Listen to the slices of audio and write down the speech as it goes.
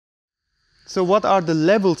So what are the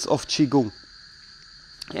levels of Qigong?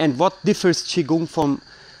 And what differs Qigong from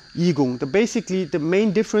Yigong? Basically, the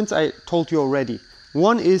main difference I told you already.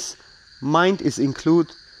 One is mind is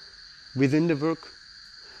included within the work.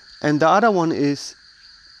 And the other one is,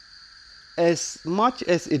 as much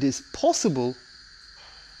as it is possible,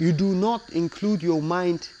 you do not include your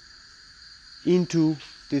mind into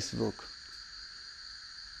this work.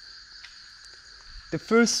 The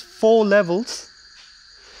first 4 levels,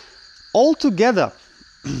 altogether,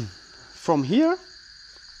 from here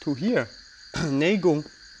to here, Nei Gong.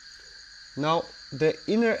 Now the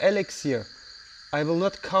inner elixir, I will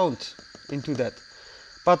not count into that.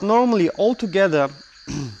 But normally altogether,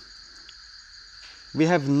 we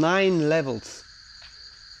have 9 levels.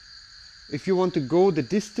 If you want to go the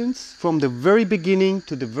distance from the very beginning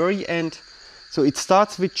to the very end, so it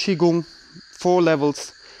starts with Qigong, 4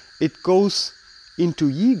 levels, it goes into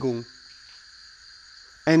Yigong,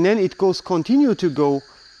 and then it continue to go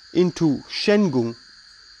into Shengong.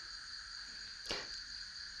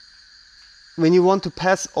 When you want to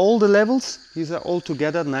pass all the levels, these are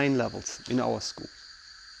altogether 9 levels in our school.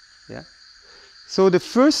 Yeah. So the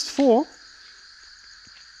first 4,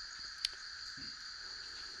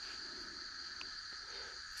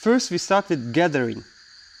 first we start with gathering.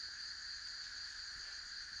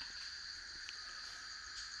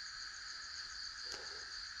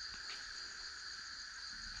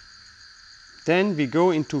 Then we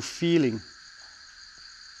go into feeling.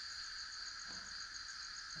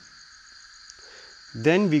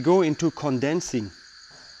 Then we go into condensing.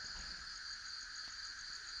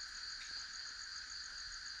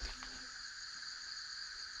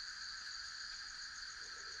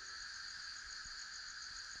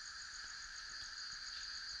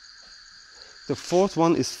 The 4th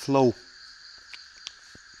one is flow.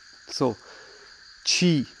 So,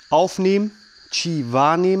 Qi aufnehmen, Qi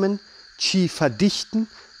wahrnehmen, Qi verdichten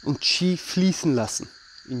und Qi fließen lassen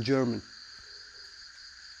in German.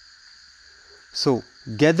 So,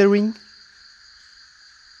 gathering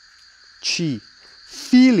Qi,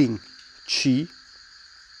 feeling Qi,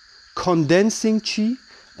 condensing Qi,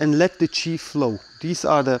 and let the Qi flow. These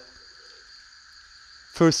are the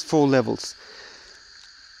first 4 levels.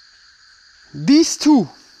 These 2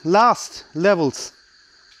 last levels,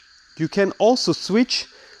 you can also switch.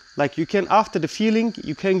 Like you can, after the feeling,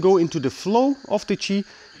 you can go into the flow of the Qi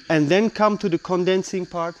and then come to the condensing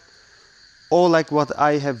part, or like what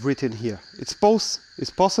I have written here. It's both is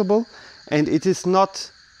possible, and it is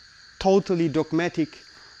not totally dogmatic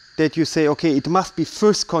that you say, okay, it must be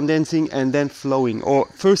first condensing and then flowing, or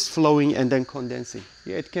first flowing and then condensing.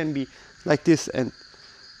 Yeah, it can be like this and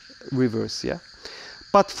reverse, yeah.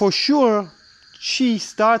 But for sure, Qi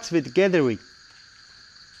starts with gathering.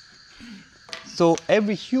 So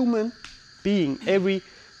every human being, every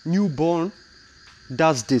newborn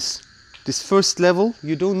does this. This first level,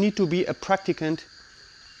 you don't need to be a practicant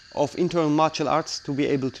of internal martial arts to be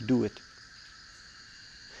able to do it.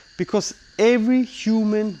 Because every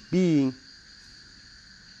human being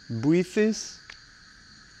breathes,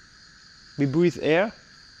 we breathe air,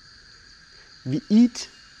 we eat,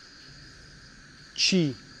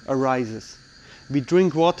 Qi arises. We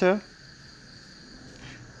drink water,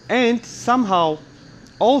 and somehow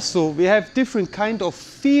also we have different kind of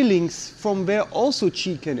feelings from where also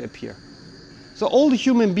Qi can appear. So all the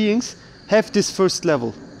human beings have this first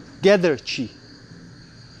level, gather Qi.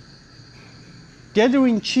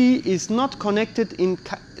 Gathering Qi is not connected in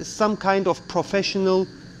some kind of professional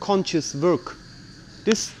conscious work.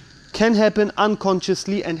 This can happen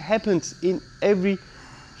unconsciously and happens in every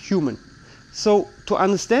human. So to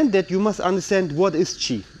understand that, you must understand what is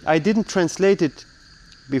Qi. I didn't translate it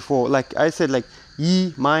before. Like I said, like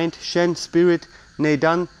Yi, mind, Shen, spirit, Nei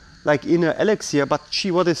Dan, like inner elixir. But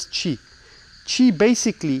Qi, what is Qi? Qi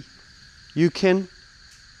basically you can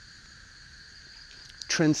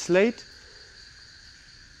translate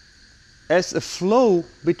as a flow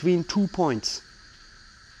between 2 points.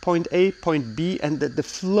 Point A, point B, and the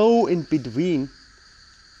flow in between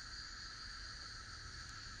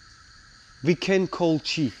we can call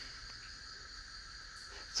Qi.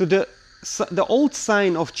 So the old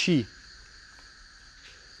sign of Qi.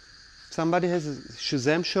 Somebody has a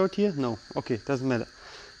Shazam shirt here? No. Okay, doesn't matter.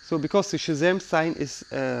 So because the Shazam sign is,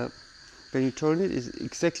 when you turn it, is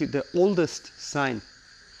exactly the oldest sign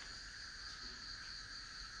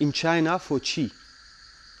in China for Qi.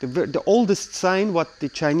 The oldest sign what the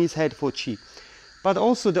Chinese had for Qi. But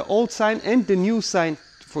also the old sign and the new sign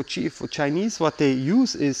for Qi, for Chinese, what they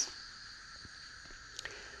use is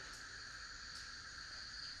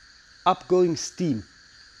upgoing steam.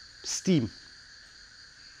 Steam.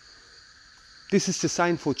 This is the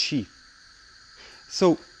sign for Qi.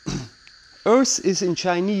 So earth is in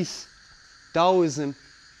Chinese Taoism,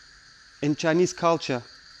 in Chinese culture,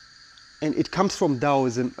 and it comes from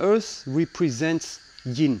Taoism. Earth represents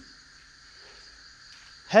yin.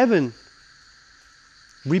 Heaven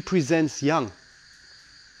represents yang.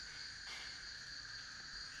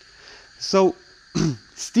 So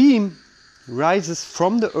steam rises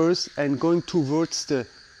from the earth and going towards the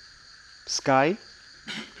sky.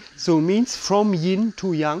 So it means from yin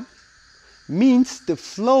to yang, means the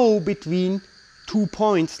flow between 2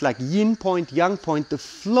 points, like yin point, yang point, the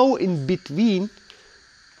flow in between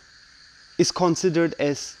is considered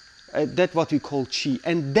as that what we call qi.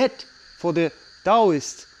 And that, for the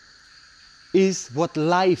Taoist, is what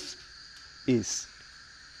life is.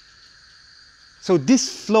 So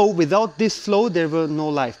this flow, without this flow, there were no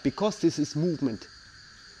life, because this is movement.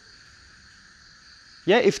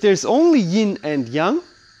 Yeah, if there's only yin and yang,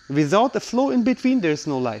 without a flow in between, there's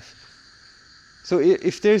no life. So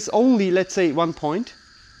if there's only, let's say, 1 point,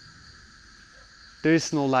 there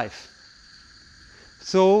is no life.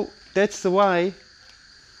 So that's why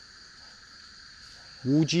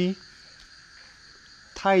Wuji,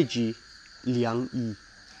 Taiji, Liang Yi.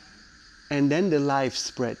 And then the life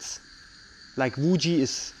spreads. Like Wuji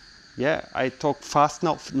is, yeah, I talk fast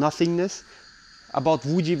now, nothingness. About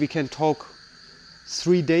Wuji we can talk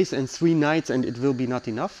 3 days and 3 nights and it will be not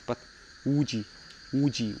enough, but Wuji,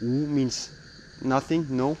 Wuji, Wu means nothing,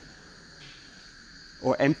 no,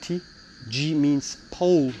 or empty. Ji means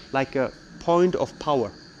pole, like a point of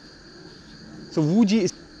power. So Wuji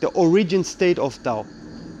is the origin state of Tao.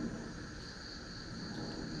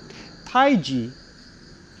 Taiji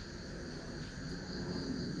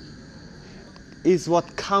is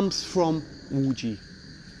what comes from Wuji.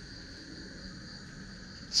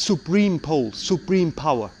 Supreme pole, supreme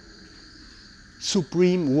power,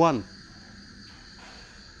 supreme one.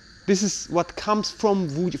 This is what comes from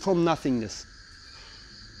Wuji, from nothingness.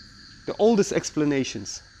 The oldest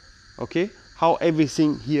explanations, okay, how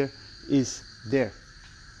everything here is there.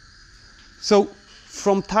 So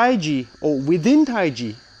from Taiji, or within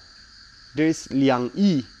Taiji, there is Liang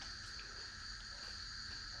Yi,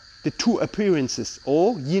 the 2 appearances,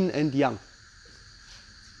 or yin and yang.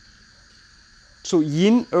 So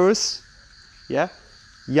yin, earth, yeah,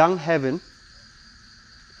 yang, heaven,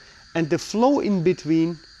 and the flow in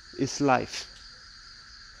between is life.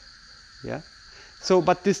 Yeah. So,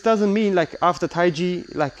 but this doesn't mean like after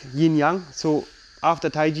Taiji, like yin yang. So after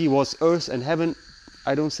Taiji was earth and heaven.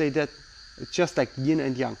 I don't say that. It's just like yin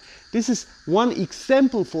and yang. This is one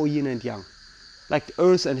example for yin and yang, like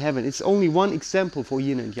earth and heaven. It's only one example for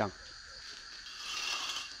yin and yang.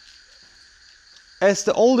 As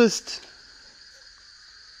the oldest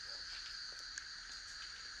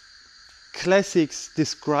classics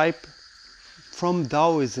describe from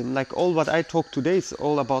Taoism, like all what I talk today is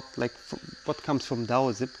all about like what comes from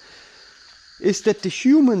Taoism, is that the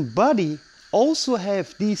human body also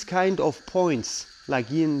have these kind of points, like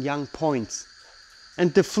yin yang points,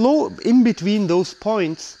 and the flow in between those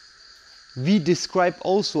points we describe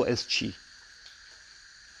also as qi.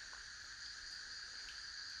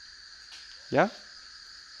 Yeah.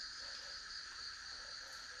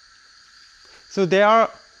 So there are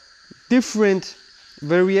different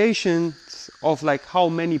variations of like how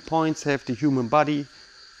many points have the human body,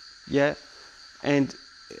 yeah, and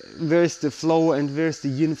where's the flow and where's the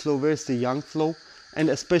yin flow, where's the yang flow, and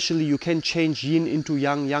especially you can change yin into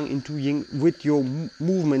yang, yang into yin with your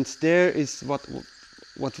movements. There is what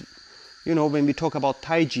you know, when we talk about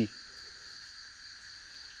Taiji,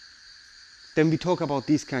 then we talk about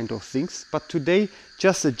these kind of things, but today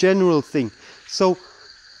just a general thing. So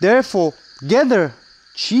therefore gather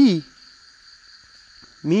qi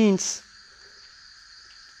means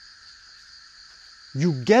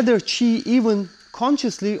you gather qi even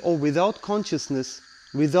consciously or without consciousness,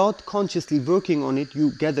 without consciously working on it,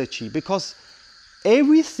 you gather qi, because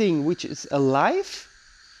everything which is alive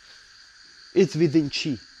is within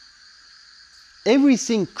qi.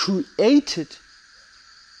 Everything created,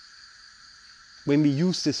 when we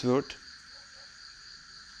use this word,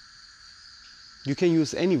 you can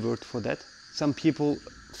use any word for that. Some people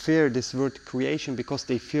fear this word creation because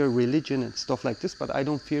they fear religion and stuff like this, but I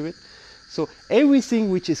don't fear it. So everything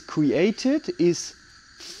which is created is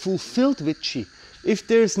fulfilled with qi. If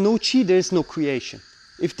there is no qi, there is no creation.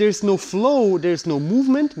 If there is no flow, there is no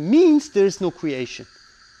movement, means there is no creation.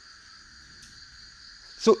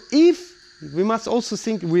 So if, we must also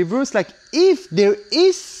think reverse, like if there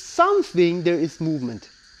is something, there is movement.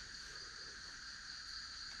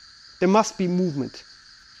 There must be movement.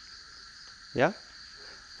 Yeah?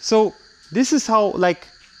 So this is how, like,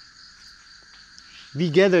 we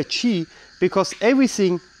gather qi, because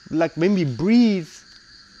everything, like when we breathe,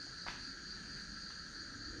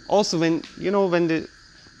 also when, you know, when the,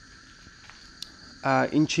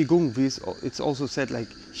 in Qigong, it's also said like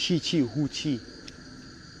Xi Qi, Hu Qi.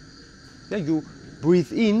 Yeah, you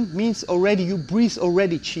breathe in means already, you breathe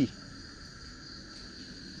already qi.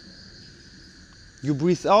 You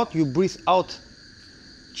breathe out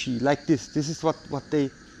qi, like this. This is what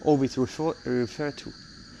they always refer to.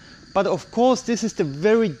 But of course, this is the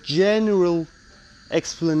very general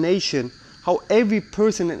explanation how every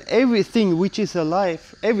person and everything which is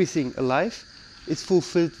alive, everything alive, is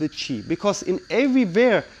fulfilled with qi. Because in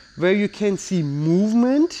everywhere where you can see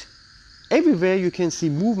movement, everywhere you can see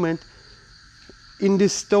movement, in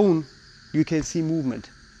this stone you can see movement.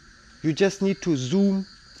 You just need to zoom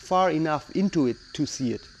far enough into it to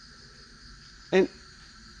see it. And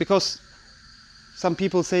because some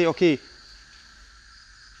people say, okay,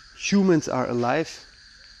 humans are alive,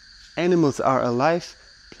 animals are alive,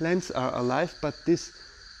 plants are alive, but this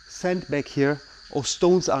sandbag here or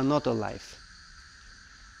stones are not alive.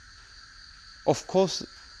 Of course,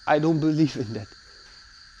 I don't believe in that.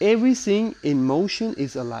 Everything in motion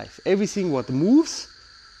is alive. Everything what moves,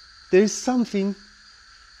 there is something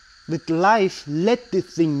with life, let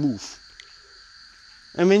this thing move.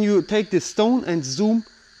 And when you take this stone and zoom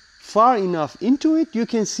far enough into it, you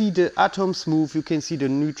can see the atoms move, you can see the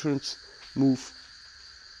neutrons move.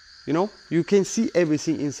 You know, you can see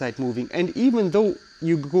everything inside moving. And even though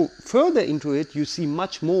you go further into it, you see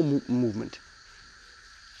much more movement.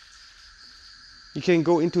 You can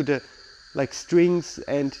go into the like strings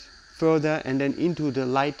and further, and then into the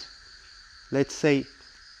light, let's say,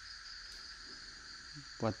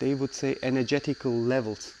 what they would say, energetical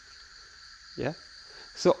levels. Yeah.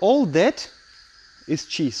 So all that is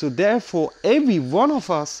qi. So therefore, every one of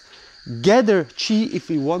us gather qi if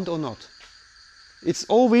we want or not. It's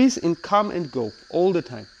always in come and go, all the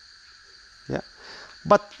time. Yeah.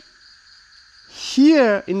 But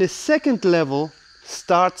here in the second level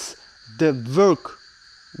starts the work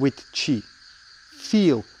with qi.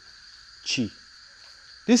 Feel qi.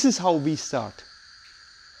 This is how we start.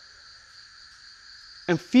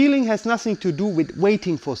 And feeling has nothing to do with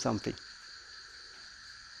waiting for something.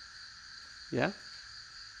 Yeah?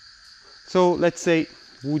 So let's say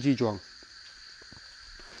Wu Ji Zhuang.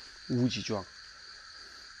 Wu Ji Zhuang.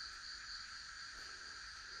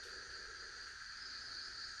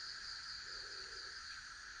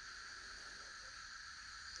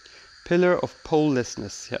 Pillar of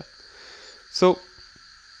polelessness. Yeah. So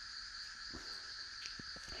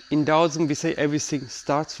in Taoism we say everything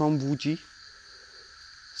starts from Wu Ji.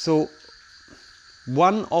 So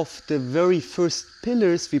one of the very first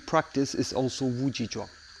pillars we practice is also Wu Ji Zhuang.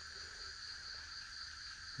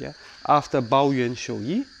 Yeah. After Bao Yuan Shou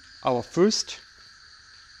Yi, our first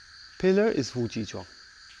pillar is Wu Ji Zhuang,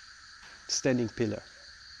 standing pillar.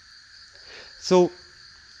 So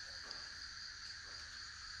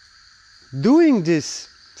doing this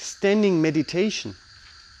standing meditation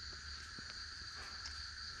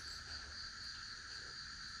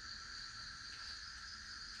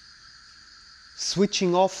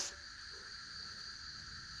switching off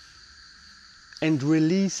and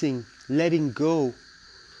releasing, letting go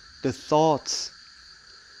the thoughts,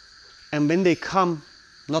 and when they come,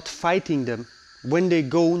 not fighting them, when they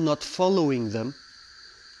go, not following them,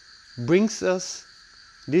 brings us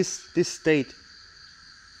this state,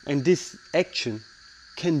 and this action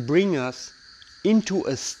can bring us into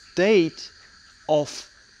a state of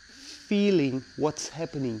feeling what's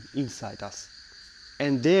happening inside us.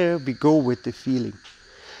 And there we go with the feeling.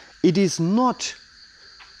 It is not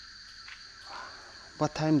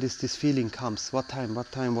what time this feeling comes, what time,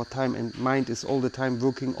 and mind is all the time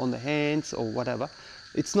working on the hands or whatever.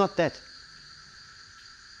 It's not that.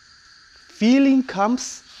 Feeling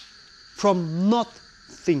comes from not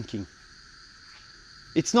thinking.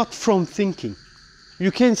 It's not from thinking. You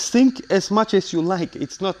can think as much as you like.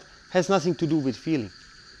 It's not, has nothing to do with feeling.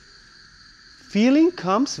 Feeling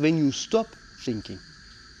comes when you stop thinking.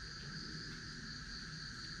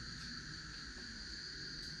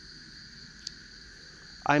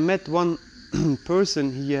 I met one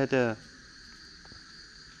person, he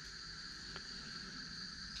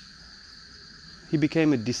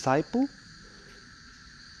became a disciple,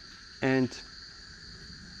 and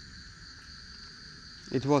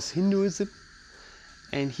it was Hinduism,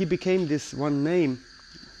 and he became this one name,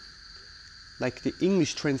 like the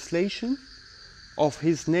English translation of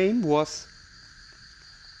his name was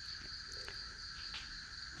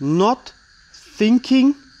not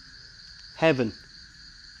thinking heaven.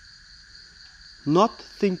 Not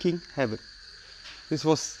thinking heaven. This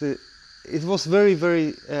was the it was very,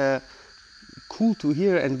 very cool to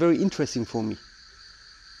hear and very interesting for me,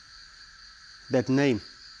 that name.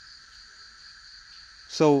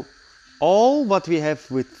 So all what we have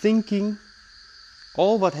with thinking,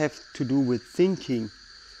 all what have to do with thinking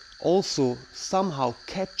also somehow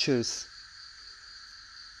captures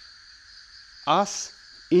us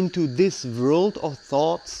into this world of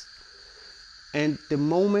thoughts, and the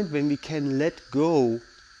moment when we can let go,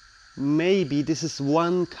 maybe this is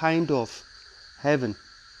one kind of heaven,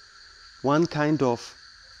 one kind of,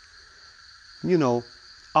 you know,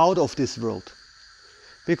 out of this world.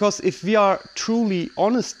 Because if we are truly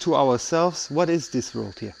honest to ourselves, what is this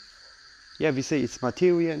world here? Yeah, we say it's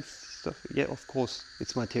materia and stuff. Yeah, of course,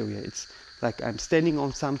 it's materia. It's like I'm standing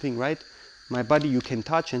on something, right? My body you can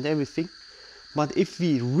touch and everything. But if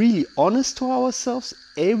we really honest to ourselves,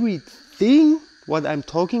 everything what I'm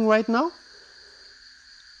talking right now,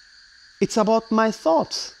 it's about my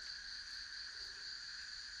thoughts.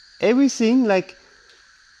 Everything, like,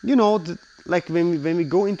 you know, like when we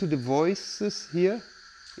go into the voices here,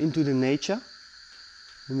 into the nature,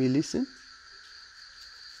 when we listen.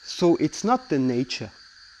 So it's not the nature.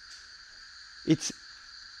 It's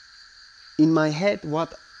in my head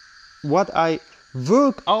what I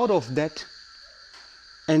work out of that,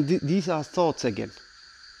 and these are thoughts again.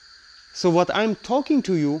 So what I'm talking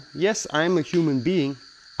to you, yes, I'm a human being,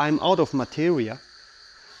 I'm out of materia,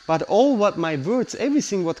 but all what my words,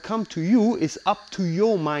 everything what come to you is up to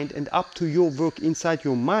your mind and up to your work inside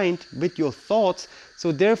your mind with your thoughts.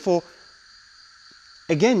 So therefore,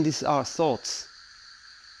 again, these are thoughts.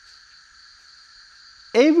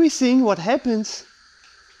 Everything what happens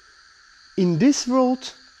in this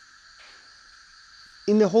world,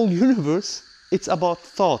 in the whole universe, it's about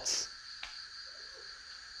thoughts.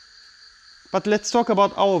 But let's talk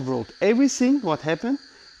about our world. Everything what happened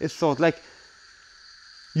is thought. Like,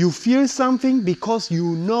 you fear something because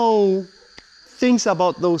you know things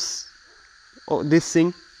about those, or this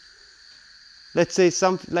thing. Let's say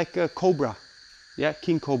something like a cobra, yeah,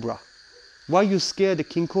 king cobra. Why you scare the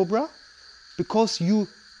king cobra? Because you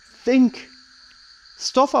think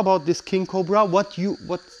stuff about this king cobra, what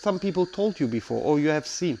some people told you before or you have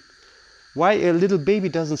seen. Why a little baby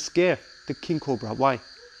doesn't scare the king cobra? Why?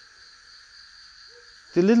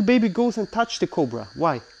 The little baby goes and touches the cobra.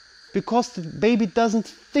 Why? Because the baby doesn't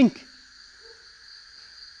think.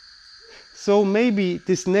 So maybe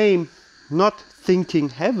this name, not thinking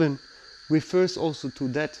heaven, refers also to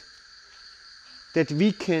that. That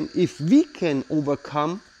we can, if we can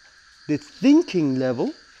overcome the thinking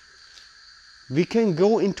level, we can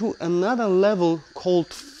go into another level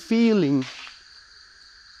called feeling.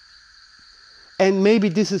 And maybe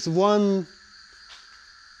this is one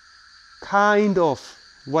kind of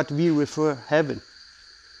what we refer heaven.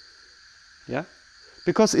 Yeah?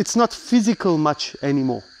 Because it's not physical much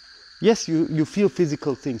anymore. Yes, you feel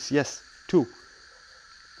physical things, yes, too.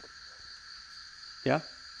 Yeah?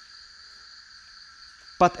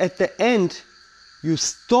 But at the end, you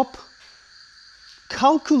stop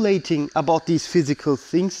calculating about these physical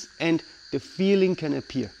things and the feeling can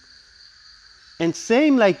appear. And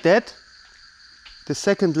same like that, the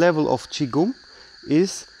second level of Qigong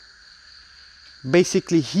is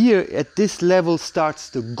basically here at this level starts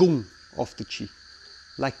the Gong of the Qi,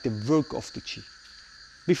 like the work of the Qi.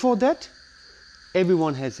 Before that,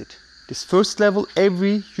 everyone has it. This first level,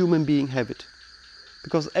 every human being have it.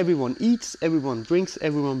 Because everyone eats, everyone drinks,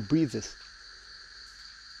 everyone breathes.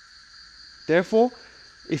 Therefore,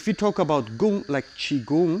 if we talk about Gong, like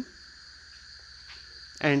Qigong,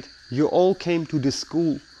 and you all came to the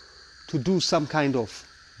school to do some kind of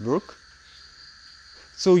work,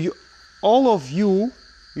 so all of you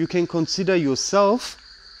can consider yourself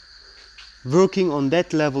working on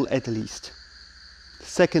that level at least.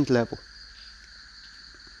 Second level.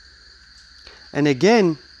 And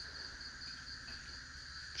again,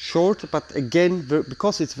 short, but again,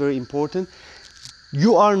 because it's very important,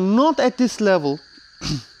 you are not at this level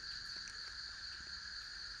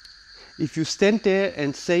if you stand there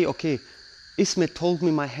and say, okay, Ismet told me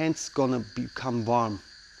my hand's gonna become warm.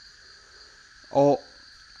 Or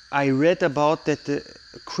I read about that the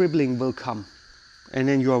crippling will come and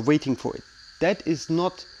then you are waiting for it. That is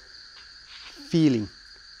not feeling.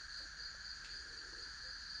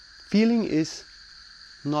 Feeling is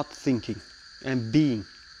not thinking and being.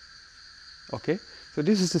 Okay? So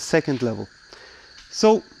this is the second level.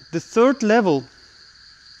 So the third level,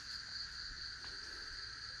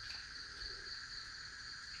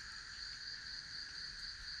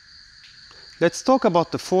 let's talk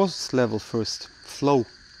about the fourth level first, flow.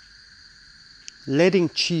 Letting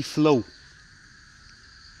Qi flow.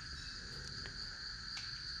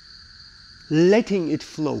 letting it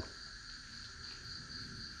flow.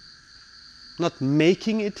 Not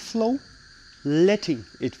making it flow, letting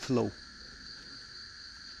it flow.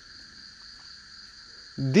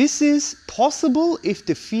 This is possible if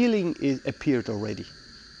the feeling is appeared already.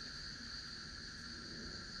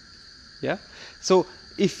 Yeah? So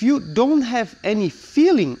if you don't have any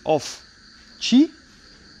feeling of qi,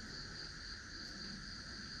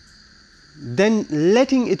 then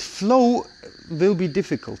letting it flow will be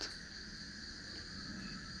difficult.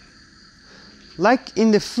 Like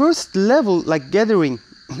in the first level, like gathering,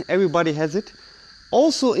 everybody has it.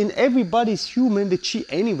 Also in everybody's human, the qi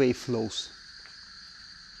anyway flows.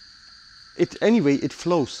 It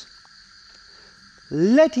flows.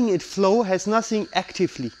 Letting it flow has nothing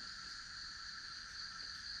actively.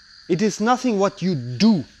 It is nothing what you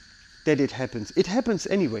do that it happens. It happens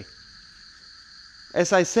anyway.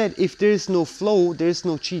 As I said, if there is no flow, there is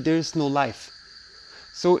no qi, there is no life.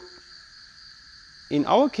 So in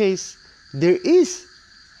our case, there is,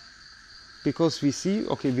 because we see,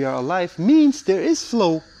 okay, we are alive, means there is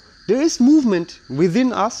flow, there is movement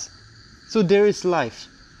within us, so there is life.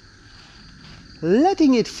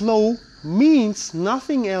 Letting it flow means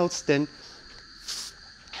nothing else than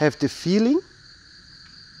have the feeling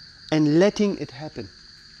and letting it happen.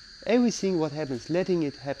 Everything what happens, letting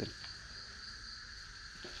it happen.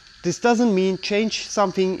 This doesn't mean change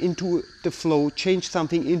something into the flow, change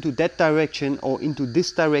something into that direction or into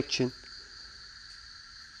this direction.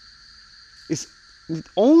 It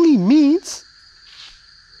only means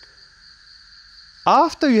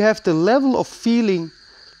after you have the level of feeling,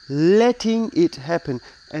 letting it happen,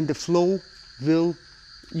 and the flow you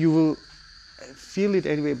will feel it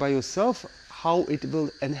anyway by yourself, how it will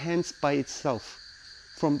enhance by itself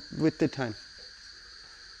with the time.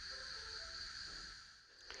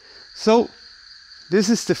 So this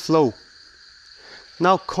is the flow.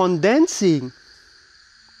 Now condensing,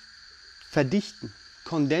 verdichten,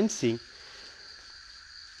 condensing,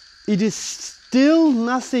 it is still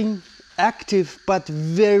nothing active but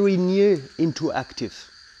very near into activity,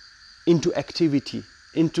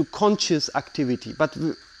 into conscious activity. But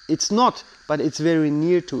it's not, but it's very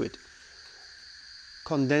near to it.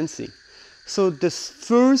 Condensing. So this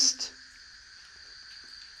first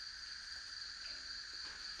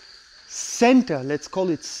center, let's call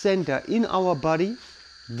it center in our body,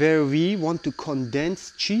 where we want to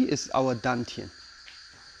condense qi is our dantian,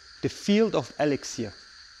 the field of elixir.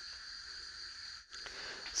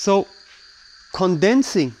 So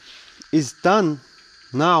condensing is done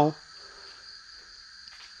now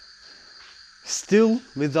still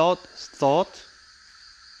without thought,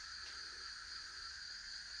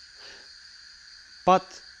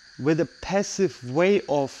 but with a passive way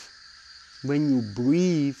of when you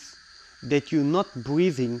breathe, that you're not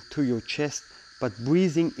breathing to your chest, but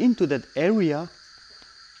breathing into that area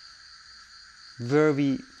where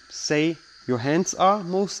we say your hands are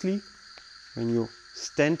mostly, when you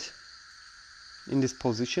stand in this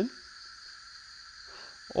position,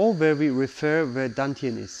 or where we refer where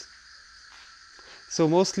dantian is. So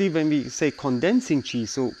mostly when we say condensing qi,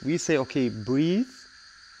 so we say, okay, breathe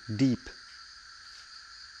deep.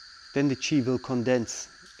 Then the qi will condense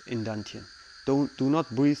in dantian. Do not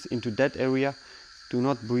breathe into that area. Do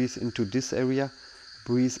not breathe into this area.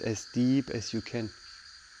 Breathe as deep as you can.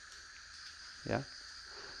 Yeah.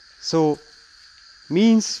 So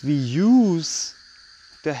means we use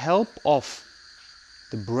the help of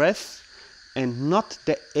the breath and not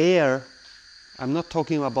the air. I'm not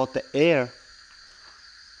talking about the air.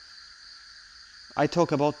 I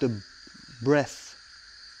talk about the breath.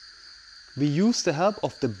 We use the help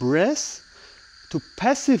of the breath to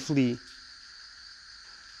passively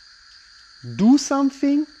do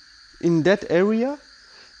something in that area,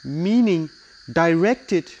 meaning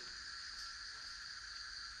direct it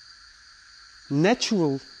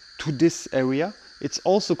natural to this area. It's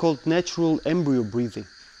also called natural embryo breathing.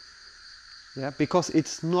 Yeah, because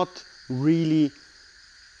it's not really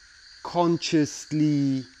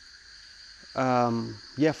consciously,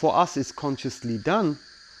 for us it's consciously done,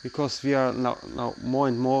 because we are now more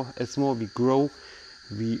and more, as more we grow,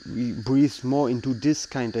 we breathe more into this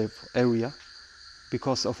kind of area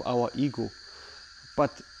because of our ego.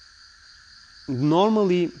 But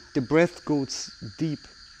normally the breath goes deep.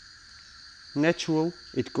 Natural,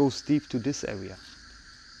 it goes deep to this area.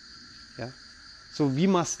 Yeah. So we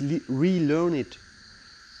must relearn it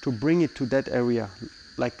to bring it to that area,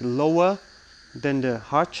 like lower than the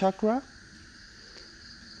heart chakra,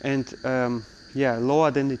 and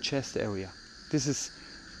lower than the chest area. This is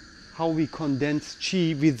how we condense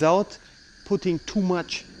qi without putting too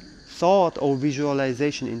much thought or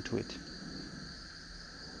visualization into it.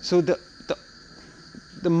 So the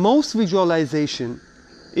the most visualization,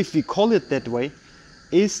 if we call it that way,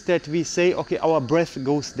 is that we say, okay, our breath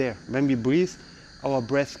goes there. When we breathe, our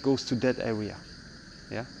breath goes to that area.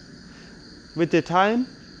 Yeah. With the time,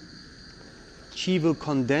 qi will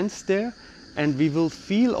condense there, and we will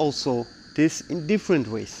feel also this in different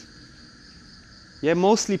ways. Yeah,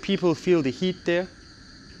 mostly people feel the heat there.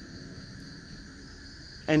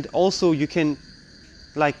 And also you can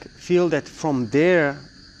like feel that from there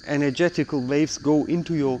energetical waves go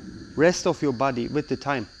into your rest of your body with the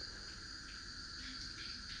time.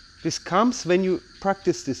 This comes when you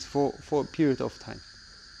practice this for a period of time.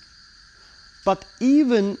 But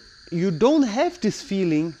even you don't have this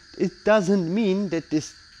feeling, it doesn't mean that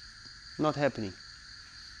this not happening.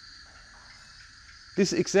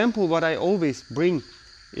 This example what I always bring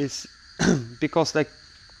is because like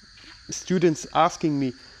students asking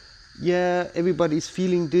me, yeah, everybody's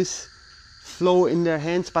feeling this flow in their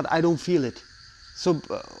hands, but I don't feel it. So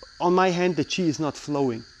on my hand the qi is not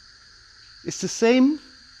flowing. It's the same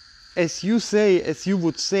as you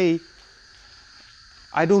would say,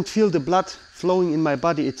 I don't feel the blood flowing in my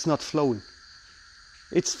body, it's not flowing.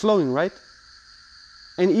 It's flowing, right?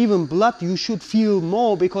 And even blood you should feel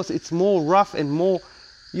more because it's more rough and more,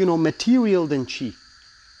 material than qi.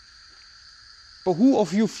 But who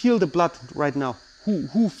of you feel the blood right now?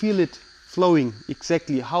 Who feel it flowing,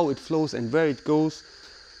 exactly how it flows and where it goes?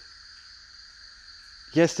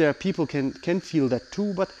 Yes, there are people can feel that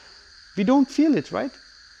too, but we don't feel it, right?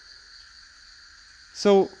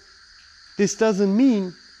 So this doesn't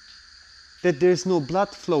mean that there's no blood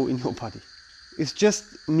flow in your body. It just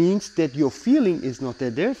means that your feeling is not there.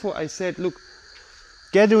 Therefore I said, look,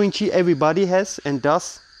 gathering qi everybody has and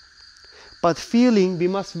does, but feeling we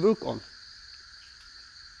must work on.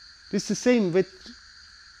 This is the same with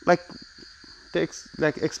like the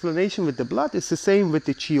explanation with the blood is the same with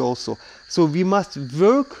the qi also. So we must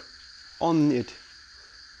work on it,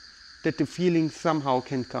 that the feeling somehow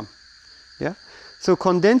can come. Yeah. So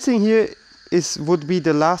condensing here would be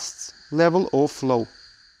the last level of flow.